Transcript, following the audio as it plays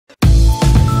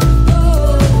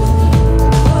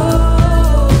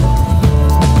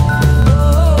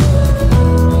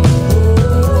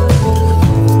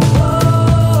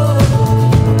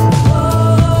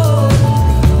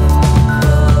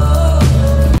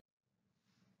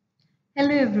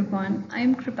everyone, I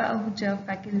am Kripa Ahuja,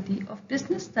 Faculty of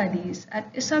Business Studies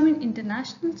at SRN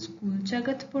International School,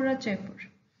 Jagatpura, Jaipur.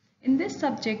 In this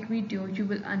subject video, you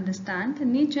will understand the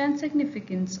nature and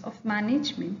significance of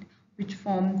management, which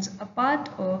forms a part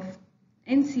of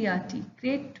NCERT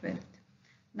Grade 12.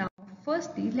 Now,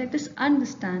 firstly, let us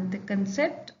understand the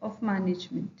concept of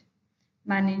management.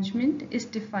 Management is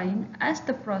defined as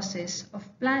the process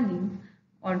of planning,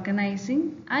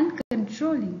 organizing, and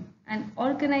controlling an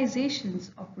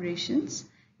organization's operations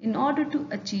in order to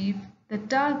achieve the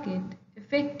target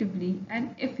effectively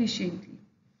and efficiently.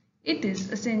 It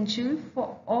is essential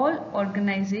for all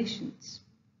organizations.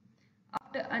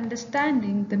 After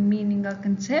understanding the meaning or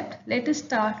concept, let us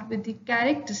start with the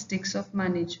characteristics of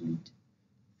management.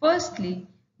 Firstly,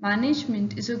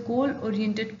 management is a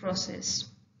goal-oriented process.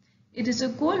 It is a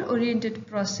goal-oriented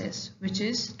process which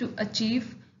is to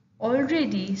achieve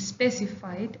already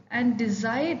specified and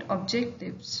desired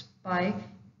objectives by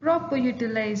proper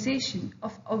utilization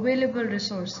of available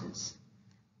resources.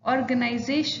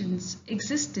 Organization's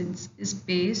existence is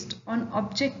based on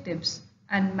objectives,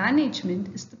 and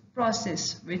management is the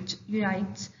process which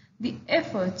unites the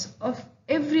efforts of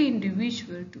every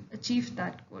individual to achieve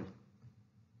that goal.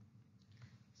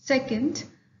 Second,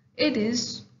 it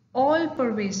is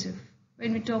all-pervasive.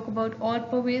 When we talk about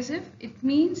all-pervasive, it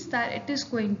means that it is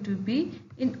going to be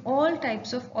in all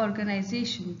types of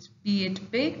organizations, be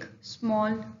it big,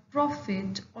 small,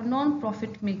 profit or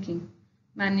non-profit making.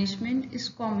 Management is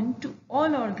common to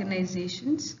all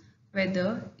organizations,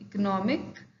 whether economic,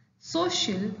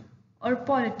 social or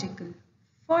political.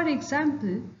 For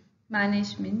example,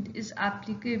 management is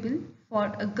applicable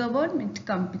for a government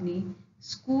company,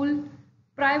 school,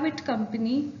 private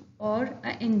company or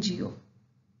an NGO.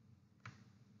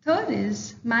 Third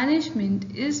is,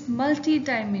 management is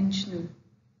multidimensional.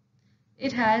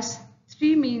 It has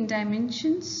three main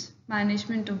dimensions: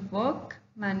 management of work,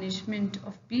 management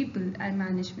of people, and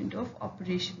management of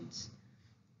operations.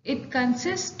 It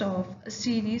consists of a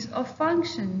series of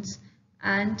functions,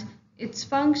 and its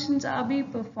functions are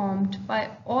being performed by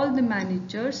all the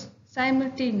managers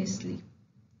simultaneously.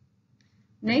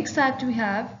 Next that we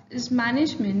have is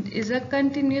management is a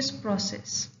continuous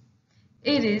process.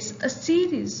 It is a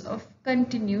series of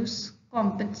continuous,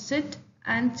 composite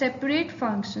and separate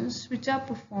functions which are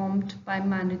performed by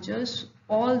managers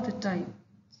all the time.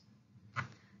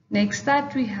 Next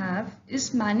that we have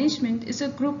is management is a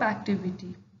group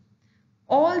activity.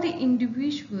 All the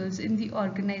individuals in the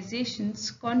organizations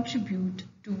contribute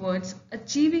towards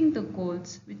achieving the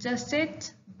goals which are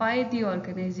set by the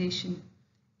organization.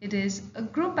 It is a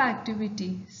group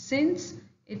activity since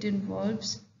it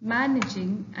involves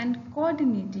managing and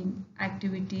coordinating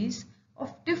activities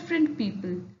of different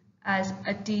people as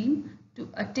a team to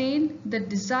attain the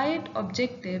desired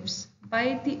objectives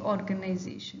by the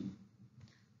organization.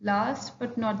 Last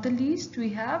but not the least, we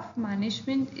have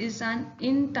management is an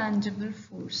intangible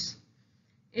force.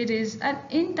 It is an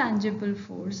intangible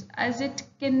force as it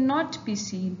cannot be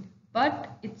seen,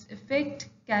 but its effect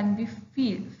can be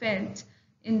felt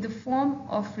in the form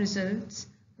of results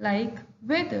like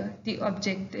whether the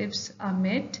objectives are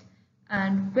met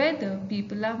and whether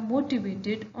people are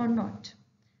motivated or not.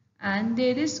 And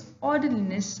there is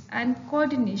orderliness and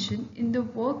coordination in the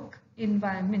work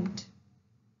environment.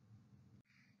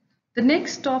 The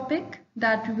next topic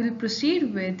that we will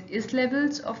proceed with is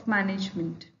levels of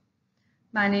management.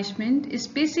 Management is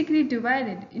basically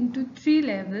divided into three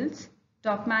levels: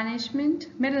 top management,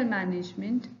 middle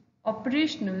management,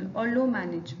 operational or low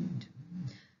management.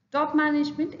 Top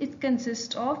management, it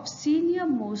consists of senior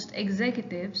most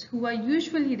executives who are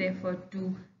usually referred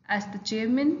to as the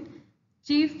chairman,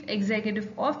 chief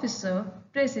executive officer,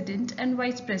 president and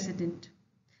vice president.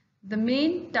 The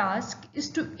main task is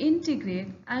to integrate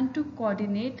and to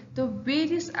coordinate the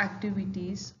various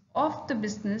activities of the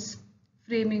business,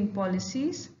 framing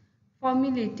policies,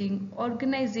 formulating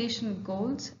organizational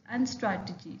goals and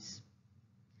strategies.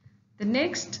 The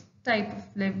next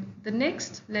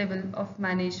level of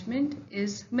management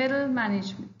is middle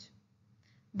management.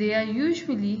 They are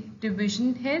usually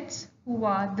division heads who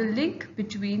are the link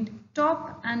between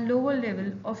top and lower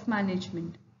level of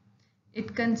management.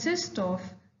 It consists of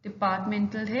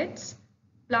departmental heads,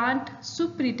 plant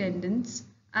superintendents,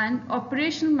 and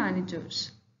operational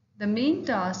managers. The main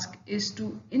task is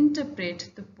to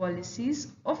interpret the policies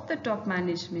of the top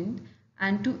management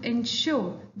and to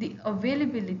ensure the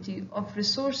availability of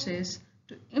resources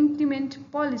to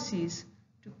implement policies,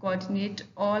 to coordinate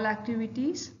all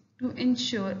activities, to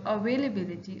ensure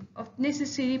availability of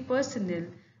necessary personnel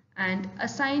and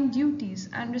assign duties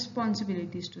and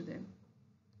responsibilities to them.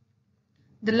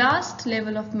 The last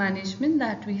level of management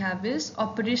that we have is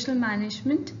operational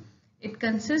management. It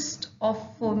consists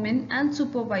of foremen and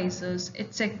supervisors,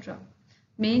 etc.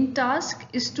 Main task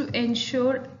is to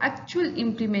ensure actual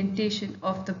implementation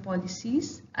of the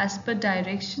policies as per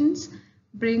directions,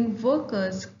 bring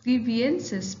workers'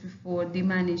 grievances before the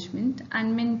management,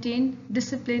 and maintain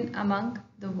discipline among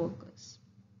the workers.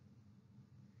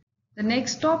 The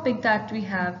next topic that we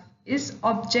have is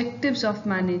objectives of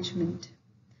management.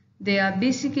 There are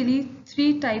basically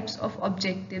three types of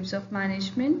objectives of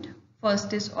management.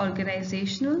 First is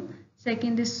organizational,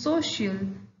 second is social,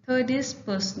 third is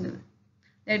personal.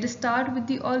 Let us start with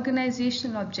the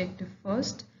organizational objective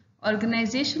first.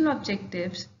 Organizational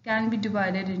objectives can be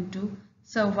divided into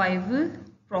survival,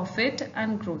 profit,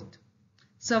 and growth.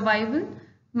 Survival,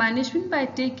 management by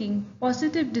taking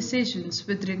positive decisions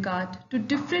with regard to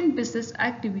different business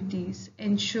activities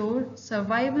ensure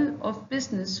survival of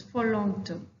business for long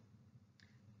term.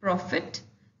 Profit,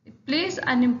 it plays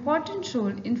an important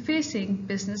role in facing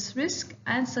business risk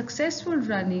and successful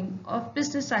running of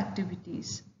business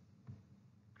activities.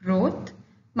 Growth,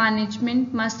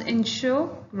 management must ensure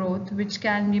growth which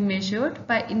can be measured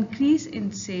by increase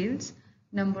in sales,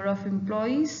 number of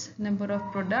employees, number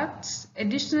of products,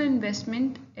 additional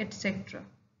investment, etc.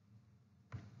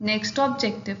 Next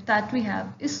objective that we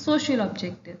have is social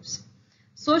objectives.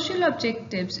 Social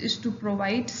objectives is to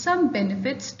provide some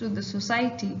benefits to the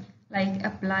society like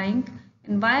applying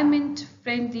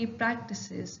environment-friendly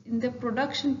practices in the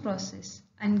production process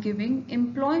and giving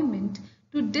employment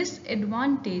to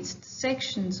disadvantaged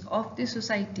sections of the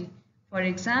society, for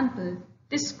example,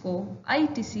 TISCO,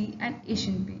 ITC and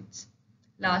Asian Paints.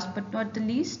 Last but not the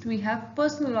least, we have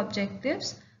personal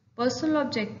objectives. Personal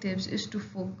objectives is to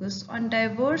focus on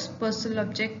diverse personal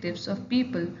objectives of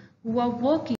people who are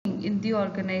working in the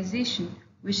organization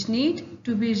which need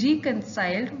to be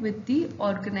reconciled with the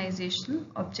organizational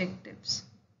objectives.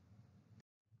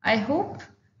 I hope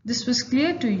this was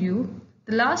clear to you.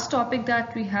 The last topic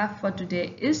that we have for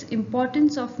today is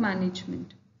importance of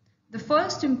management. The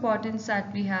first importance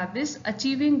that we have is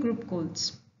achieving group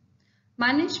goals.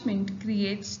 Management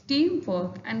creates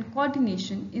teamwork and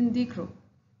coordination in the group.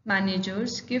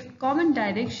 Managers give common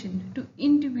direction to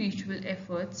individual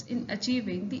efforts in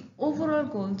achieving the overall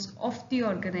goals of the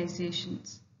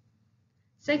organizations.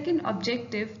 Second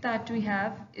objective that we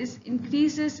have is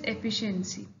increases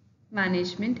efficiency.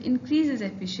 Management increases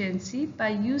efficiency by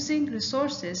using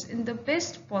resources in the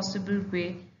best possible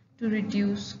way to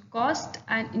reduce cost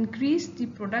and increase the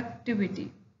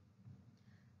productivity.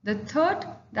 The third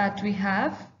that we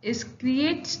have is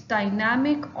create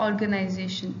dynamic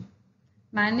organization.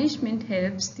 Management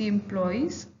helps the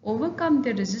employees overcome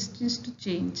their resistance to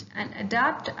change and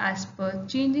adapt as per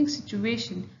changing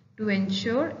situation to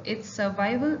ensure its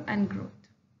survival and growth.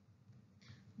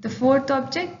 The fourth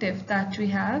objective that we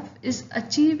have is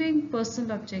achieving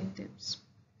personal objectives.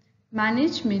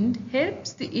 Management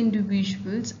helps the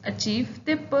individuals achieve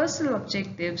their personal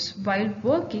objectives while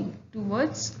working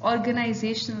towards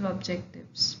organizational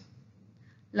objectives.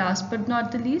 Last but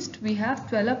not the least, we have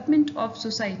development of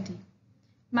society.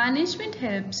 Management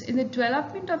helps in the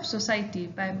development of society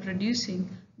by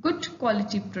producing good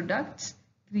quality products,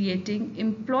 creating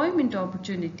employment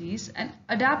opportunities, and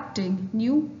adapting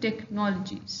new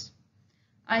technologies.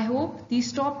 I hope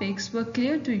these topics were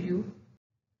clear to you.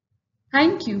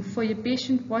 Thank you for your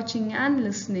patient watching and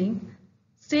listening.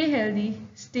 Stay healthy,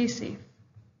 stay safe.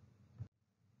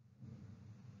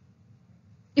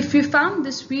 If you found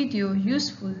this video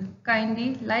useful,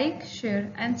 kindly like,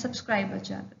 share, and subscribe our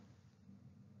channel.